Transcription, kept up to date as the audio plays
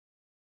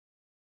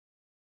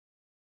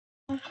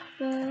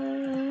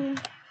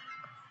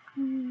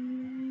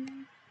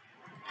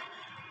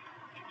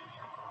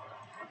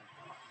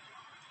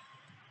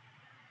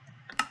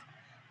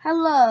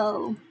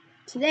Hello.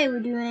 Today we're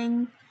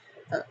doing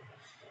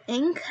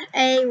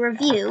a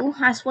review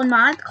on one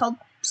mod called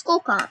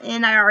Sculk,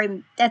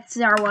 and that's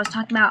what I was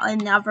talking about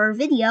in another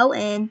video,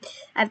 and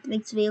I have to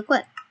make this video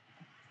quick.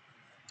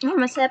 I'm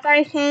gonna set up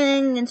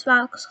everything, and it's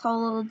called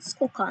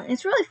Sculk.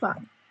 It's really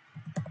fun.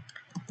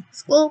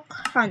 Sculk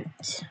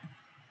Hunt,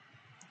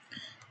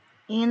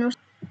 and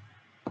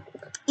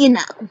you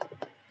know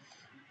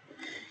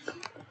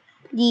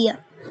the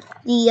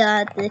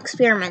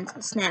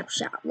experimental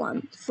snapshot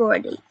one for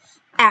the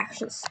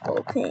actual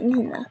sculpting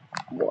in the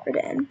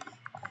warden.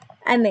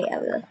 I may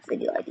have a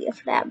video idea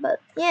for that, but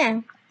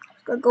yeah,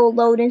 let's go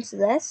load into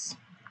this.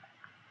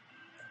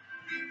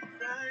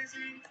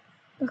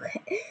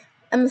 Okay,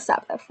 I'm gonna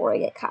stop that before I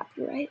get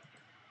copyright.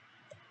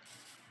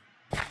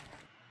 I'm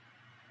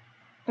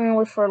gonna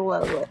wait for it to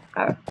load.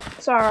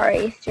 Sorry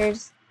if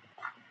there's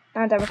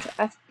not that much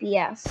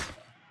FPS.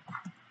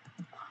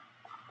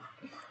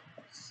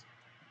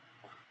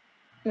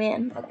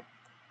 Man, okay.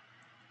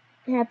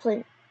 Yeah,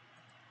 play.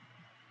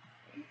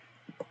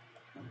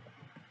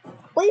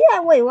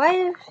 Wait, why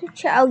is the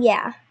oh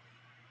yeah.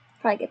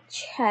 Probably get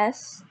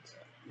chest.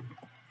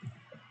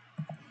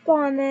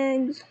 Spawn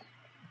eggs.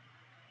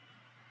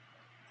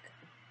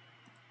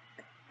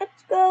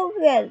 Let's go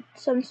get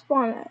some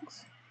spawn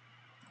eggs.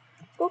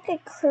 Go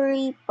get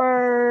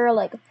creeper,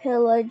 like a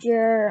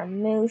pillager, a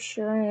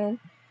mushroom,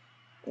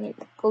 a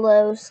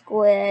glow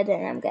squid,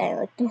 and I'm getting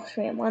like those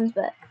random ones,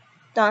 but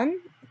done.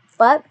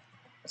 But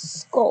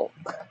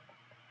Sculk.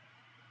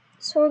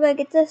 So we're gonna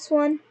get this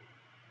one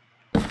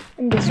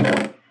and this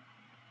one.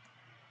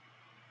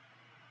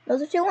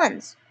 Those are two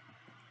ones.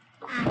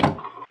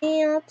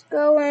 And let's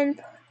go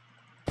and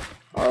put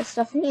all the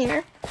stuff in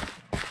here.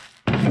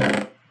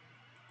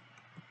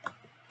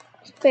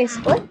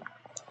 Basically,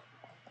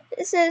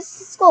 this is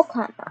Sculk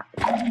mod.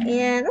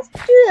 And let's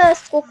do the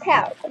Sculk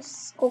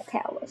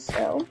Catalyst.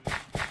 So,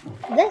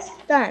 this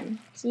done.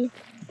 See?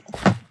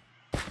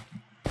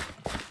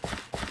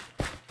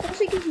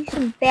 Also gives you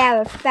some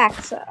bad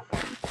effects.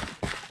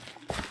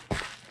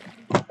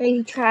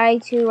 Maybe try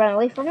to run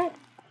away from it.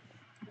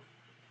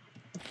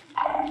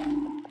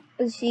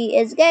 She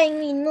is getting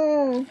me,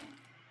 no.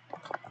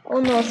 Oh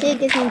no, see, it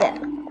gets me dead.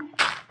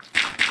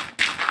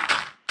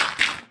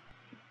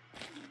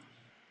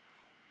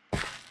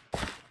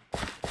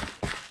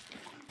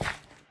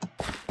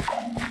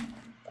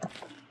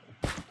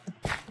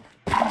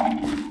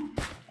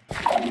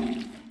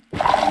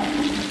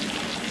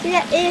 See,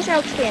 that is now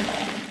expanded.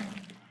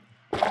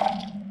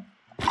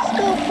 Let's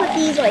go put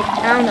these, like,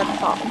 I don't know what to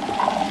call them.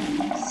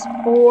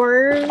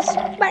 Spores?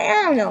 But I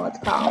don't know what to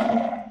call them.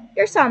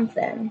 Or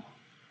something.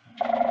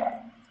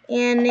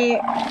 And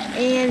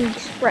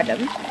spread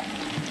them.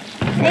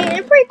 And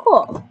it's pretty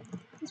cool.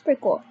 It's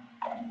pretty cool.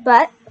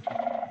 But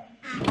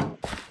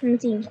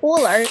what's even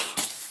cooler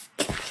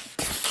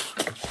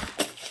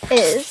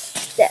is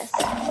this.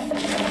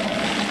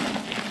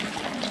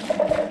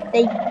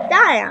 They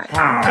die on it,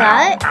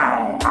 but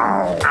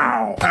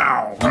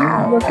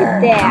look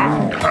at that.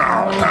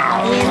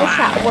 And it's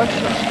not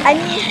working. I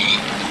mean,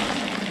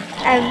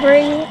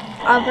 every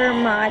other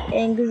mod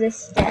in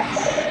existence.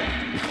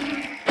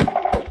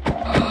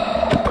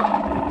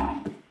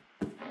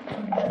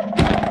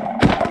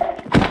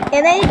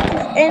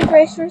 And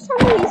for some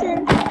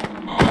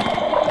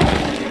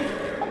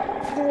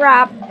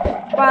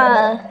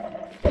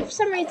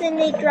reason,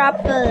 they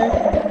drop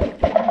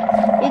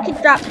you can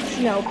drop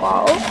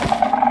snowballs.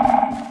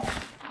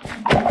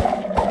 I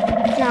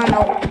don't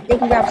know, they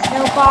can drop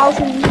snowballs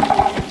and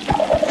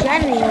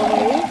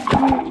generally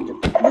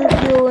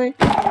you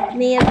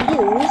may have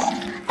used,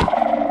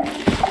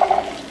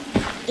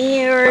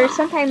 or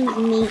sometimes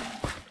meat.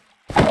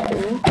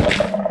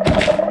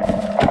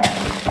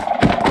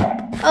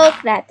 Oh, look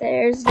at that,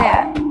 there's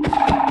that.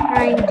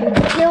 Trying to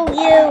kill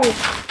you.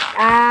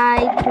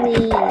 Die,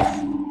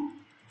 please.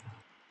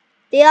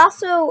 They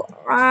also,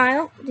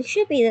 they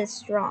should be this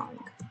strong.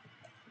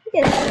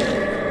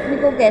 Let me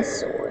go get a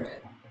sword.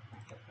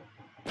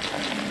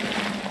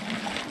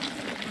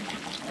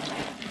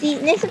 See,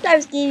 they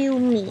sometimes give you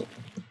meat.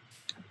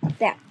 Like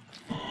that.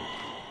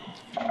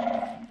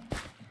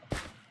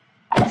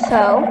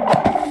 So,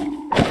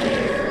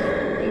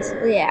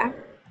 basically, yeah.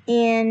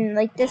 And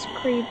like this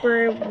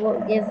creeper will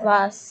give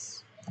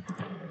us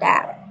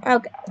that.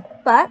 Okay,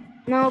 but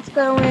now let's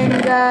go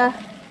and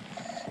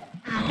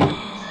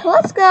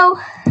let's go.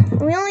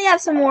 We only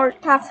have some more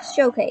top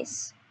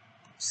showcase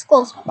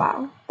skull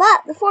spawn,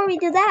 but before we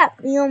do that,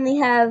 we only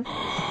have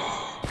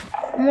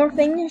more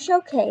things to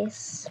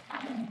showcase.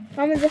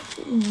 How much if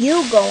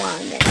you go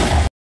on there?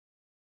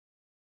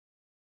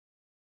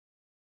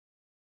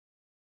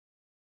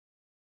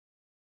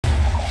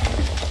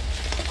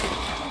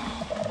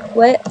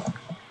 What?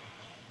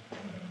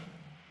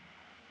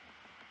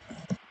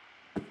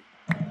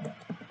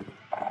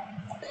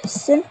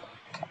 Piston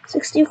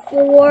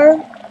 64.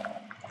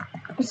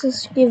 Let's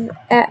just give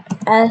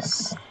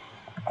us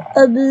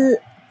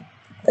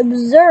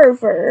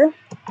observer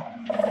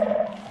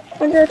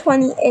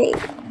 128.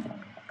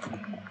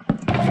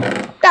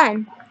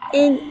 Done.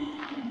 And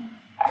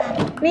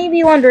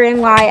Maybe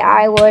wondering why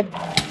I would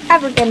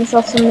ever get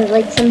myself something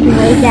like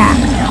that.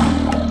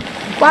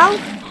 Well,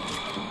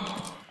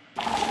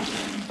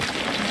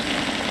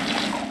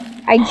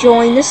 I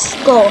joined the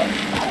Sculk.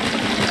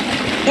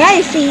 Yeah,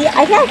 you see,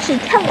 I can actually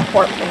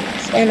teleport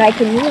things, and I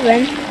can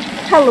even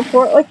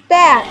teleport like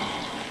that.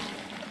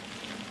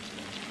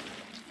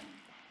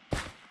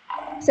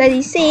 So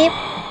you see,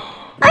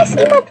 I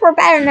see much more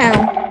better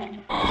now.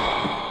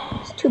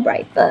 It's too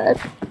bright, but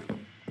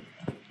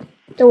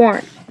don't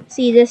worry.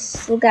 See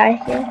this little guy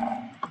here?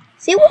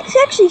 See, we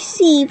can actually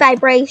see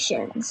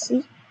vibrations.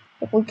 See,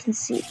 like we can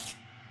see.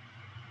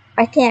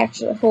 I can't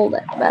actually hold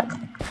it, but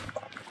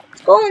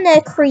let's go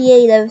into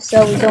creative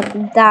so we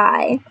don't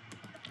die.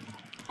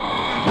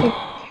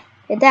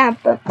 Get that,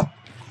 but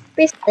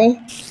basically,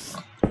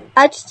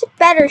 just to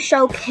better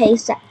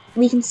showcase that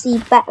we can see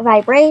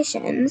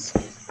vibrations,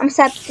 I'm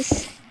set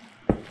this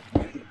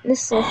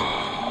little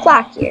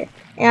clock here,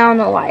 and I don't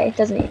know why it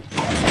doesn't.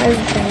 I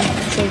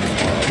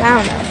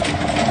don't know,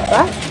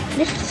 but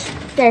just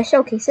to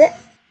showcase it.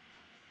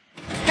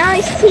 Now I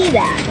see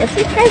that it's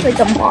kind of like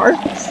a mark.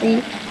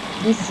 See,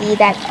 you see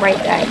that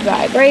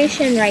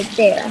vibration right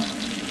there.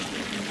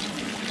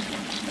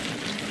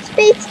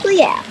 Basically,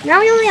 yeah.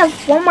 Now we only have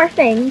one more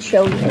thing to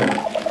show you.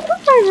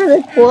 It's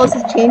really cool.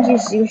 It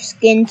changes your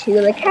skin too.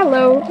 Like,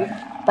 hello.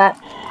 But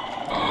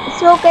let's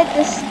go get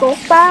this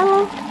Sculk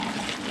battle.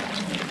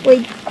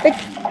 Wait, but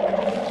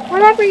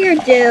whatever you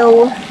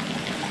do,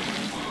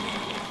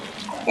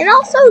 and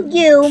also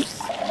you,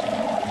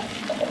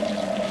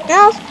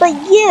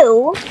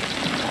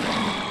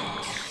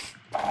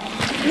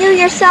 you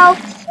yourself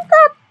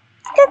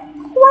got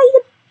quite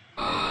a.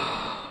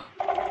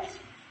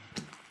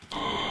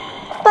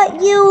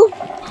 But you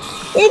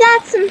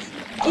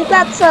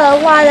got a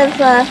lot of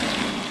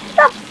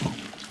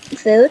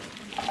food.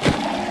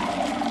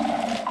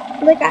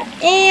 Like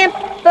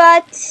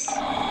but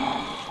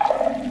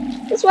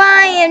that's why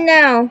I am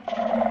now.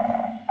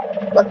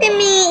 Look at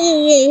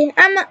me.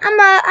 I'm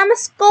a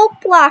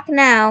Sculk block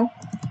now.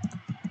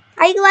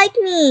 How you like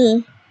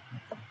me?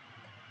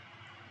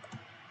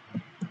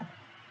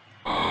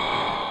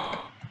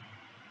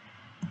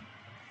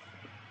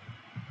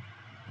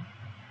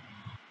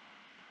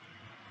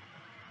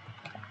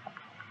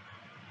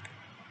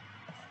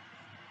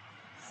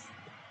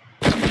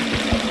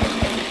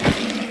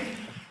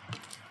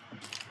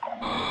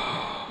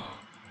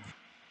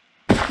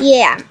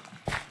 Yeah.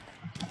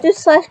 Do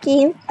 /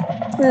 game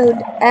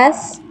mode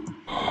S.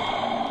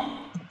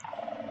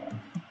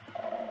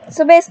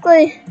 So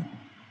basically,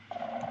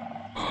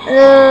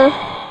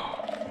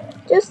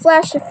 just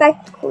 /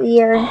 effect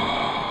clear.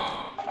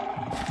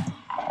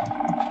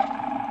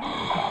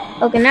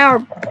 Okay, now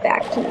we're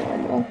back to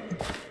normal.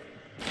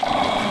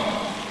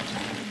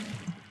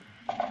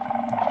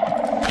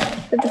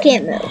 But we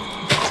can't move.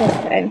 It's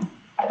okay.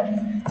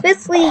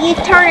 Basically, you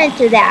turn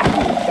into that.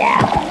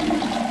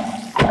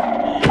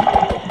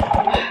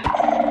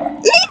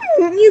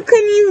 You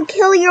couldn't even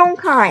kill your own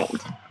kind.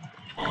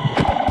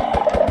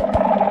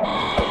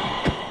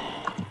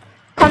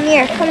 Come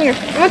here. I'm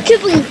gonna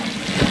kill you.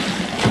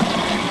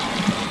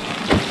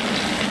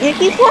 And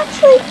you can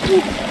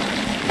actually.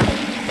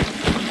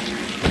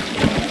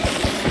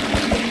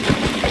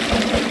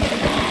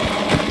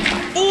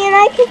 And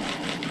I can.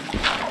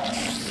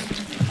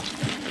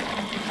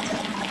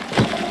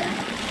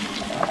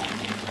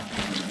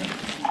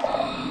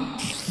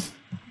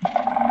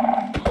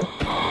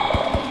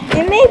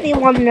 You may be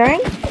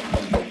wondering.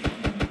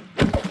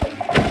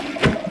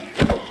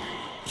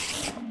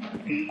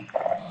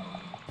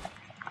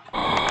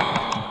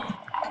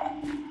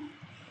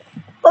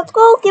 Let's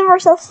go give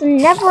ourselves some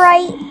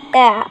Netherite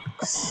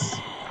axe.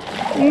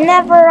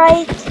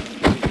 Netherite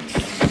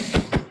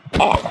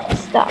axe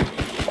stuff.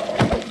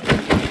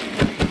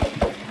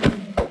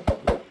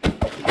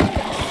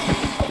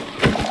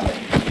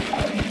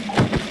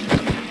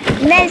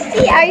 And then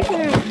see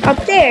everything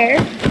up there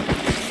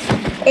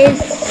is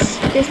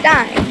just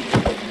dying.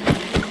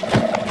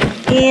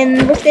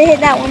 And we're just gonna hit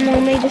that one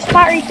little major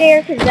spot right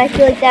there because I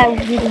feel like that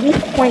would be the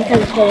weak point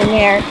because it's totally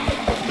there.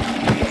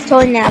 It's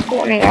totally not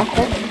Fortnite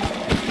reference.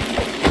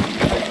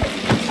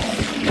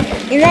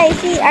 And then you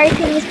see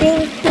everything is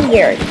being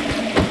cleared.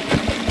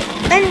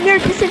 And we're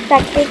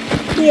disinfected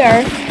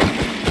here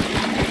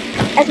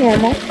as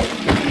normal.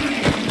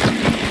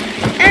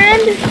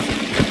 And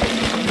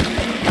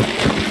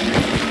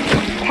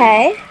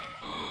okay.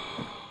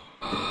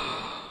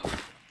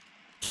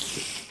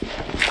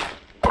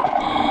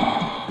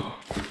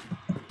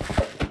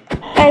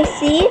 I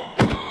see.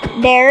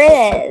 There it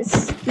is.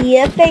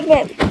 The thing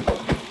that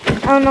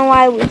I don't know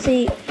why I would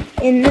see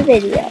in the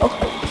video.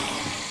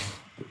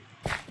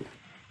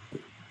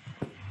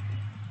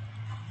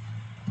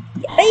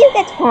 But you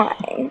get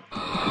time.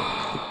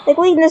 Like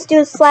we can just do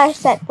a /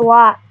 set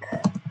block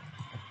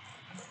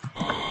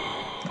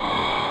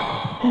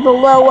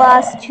below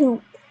us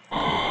to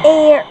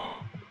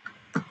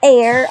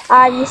air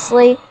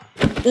obviously,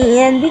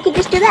 and we could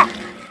just do that.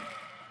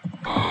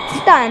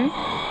 It's done.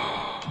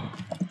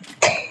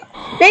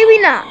 Maybe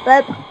not,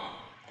 but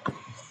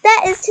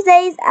that is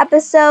today's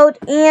episode,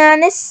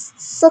 and this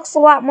looks a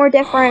lot more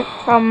different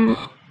from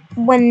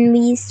when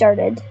we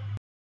started.